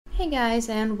Hey guys,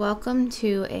 and welcome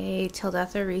to a Till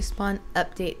Death or Respawn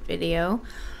update video.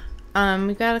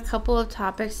 We've got a couple of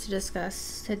topics to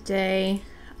discuss today.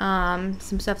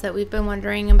 Some stuff that we've been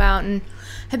wondering about and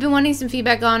have been wanting some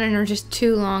feedback on and are just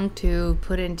too long to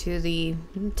put into the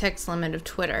text limit of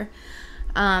Twitter.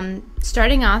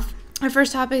 Starting off, our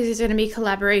first topic is going to be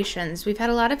collaborations. We've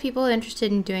had a lot of people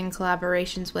interested in doing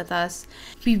collaborations with us.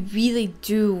 We really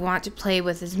do want to play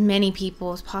with as many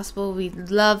people as possible. We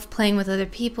love playing with other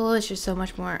people. It's just so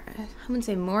much more, I wouldn't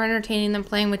say more entertaining than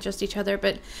playing with just each other,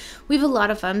 but we have a lot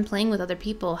of fun playing with other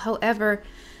people. However,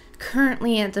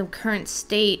 currently at the current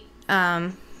state,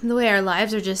 the way our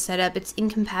lives are just set up, it's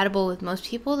incompatible with most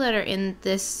people that are in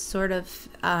this sort of,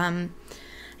 I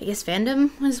guess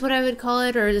fandom is what I would call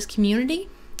it, or this community.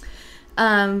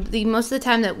 Most of the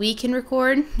time that we can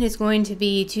record is going to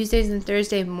be Tuesdays and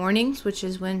Thursday mornings, which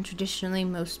is when traditionally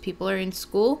most people are in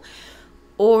school,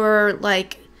 or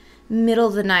like middle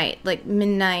of the night, like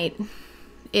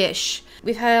midnight-ish.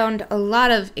 We've found a lot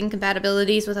of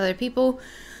incompatibilities with other people.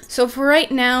 So for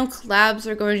right now, collabs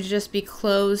are going to just be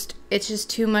closed. It's just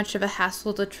too much of a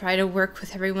hassle to try to work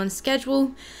with everyone's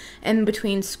schedule, and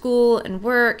between school and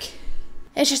work,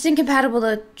 it's just incompatible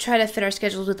to try to fit our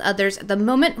schedules with others. At the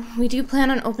moment, we do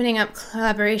plan on opening up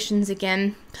collaborations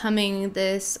again coming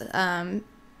this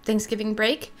Thanksgiving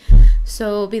break. So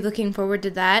we'll be looking forward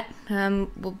to that.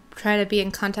 We'll try to be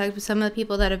in contact with some of the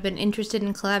people that have been interested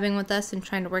in collabing with us and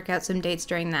trying to work out some dates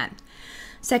during that.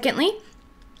 Secondly,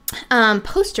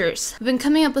 posters. I've been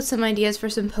coming up with some ideas for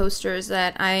some posters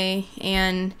that I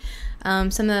and some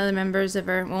of the other members of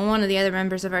one of the other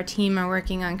members of our team are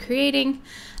working on creating.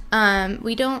 I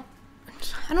don't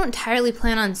entirely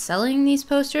plan on selling these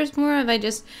posters, more of I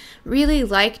just really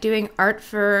like doing art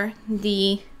for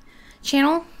the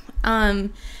channel.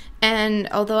 And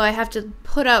although I have to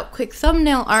put out quick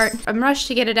thumbnail art, I'm rushed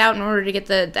to get it out in order to get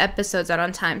the episodes out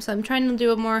on time. So I'm trying to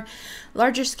do a more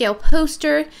larger scale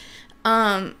poster.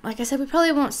 Like I said, we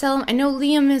probably won't sell them. I know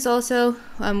Liam is also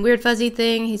Weird Fuzzy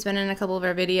Thing. He's been in a couple of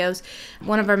our videos.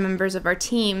 One of our members of our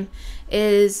team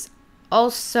is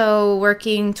also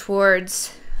working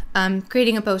towards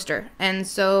creating a poster, and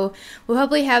so we'll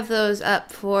hopefully have those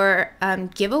up for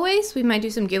giveaways. We might do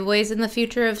some giveaways in the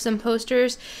future of some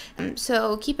posters,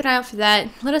 so keep an eye out for that.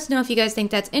 Let us know if you guys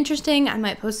think that's interesting. I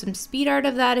might post some speed art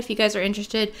of that if you guys are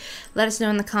interested. Let us know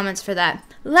in the comments for that.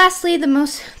 Lastly, the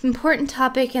most important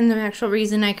topic and the actual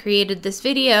reason I created this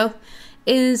video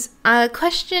is a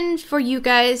question for you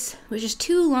guys, which is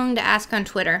too long to ask on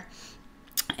Twitter.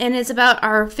 And it's about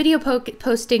our video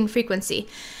posting frequency.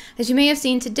 As you may have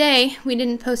seen today, we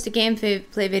didn't post a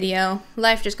gameplay video.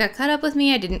 Life just got caught up with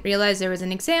me. I didn't realize there was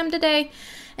an exam today.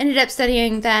 Ended up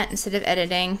studying that instead of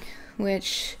editing,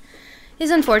 which is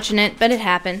unfortunate, but it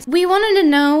happens. We wanted to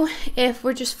know if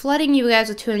we're just flooding you guys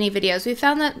with too many videos. We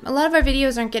found that a lot of our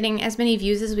videos aren't getting as many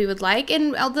views as we would like,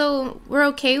 and although we're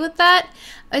okay with that,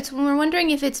 we're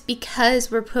wondering if it's because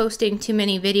we're posting too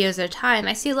many videos at a time.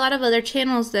 I see a lot of other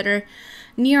channels that are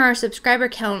near our subscriber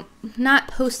count not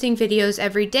posting videos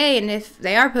every day, and if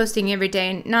they are posting every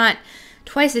day, not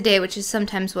twice a day, which is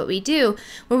sometimes what we do,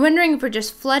 we're wondering if we're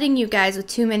just flooding you guys with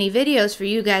too many videos for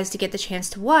you guys to get the chance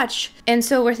to watch. And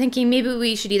so we're thinking maybe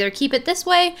we should either keep it this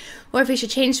way or if we should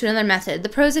change to another method. The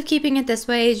pros of keeping it this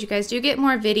way is you guys do get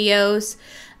more videos.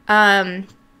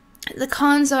 The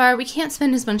cons are we can't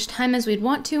spend as much time as we'd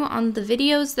want to on the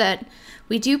videos that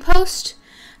we do post.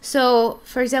 So,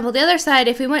 for example, the other side,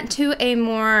 if we went to a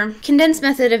more condensed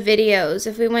method of videos,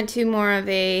 if we went to more of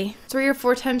a 3 or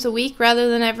 4 times a week rather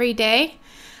than every day,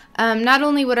 not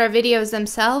only would our videos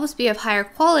themselves be of higher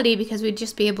quality because we'd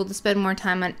just be able to spend more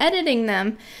time on editing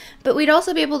them, but we'd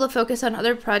also be able to focus on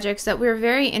other projects that we're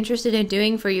very interested in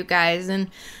doing for you guys and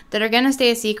that are going to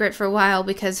stay a secret for a while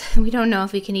because we don't know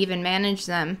if we can even manage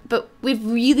them. But we've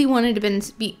really wanted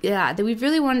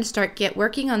to start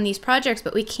working on these projects,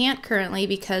 but we can't currently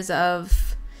because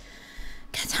of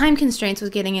time constraints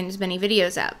with getting in as many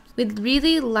videos out. We'd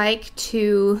really like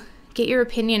to get your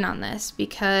opinion on this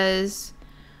because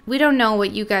we don't know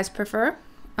what you guys prefer.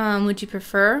 Would you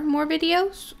prefer more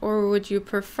videos, or would you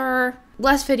prefer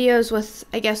less videos with,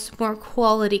 I guess, more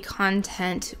quality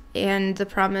content and the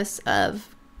promise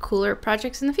of cooler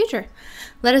projects in the future?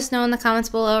 Let us know in the comments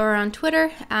below or on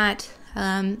Twitter at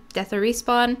Death or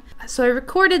Respawn. So I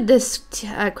recorded this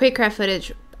Quakecraft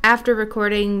footage after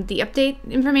recording the update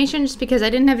information just because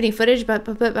I didn't have any footage but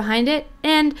put behind it,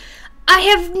 and I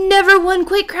have never won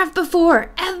Quakecraft before,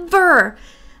 ever!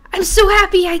 I'm so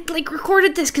happy I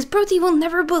recorded this because Brody will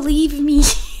never believe me.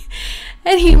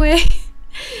 Anyway,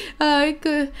 I'm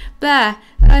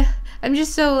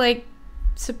just so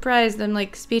surprised.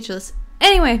 I'm speechless.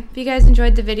 Anyway, if you guys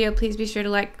enjoyed the video, please be sure to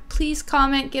like, please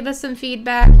comment, give us some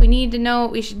feedback. We need to know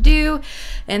what we should do,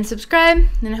 and subscribe.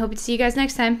 And I hope to see you guys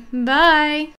next time. Bye.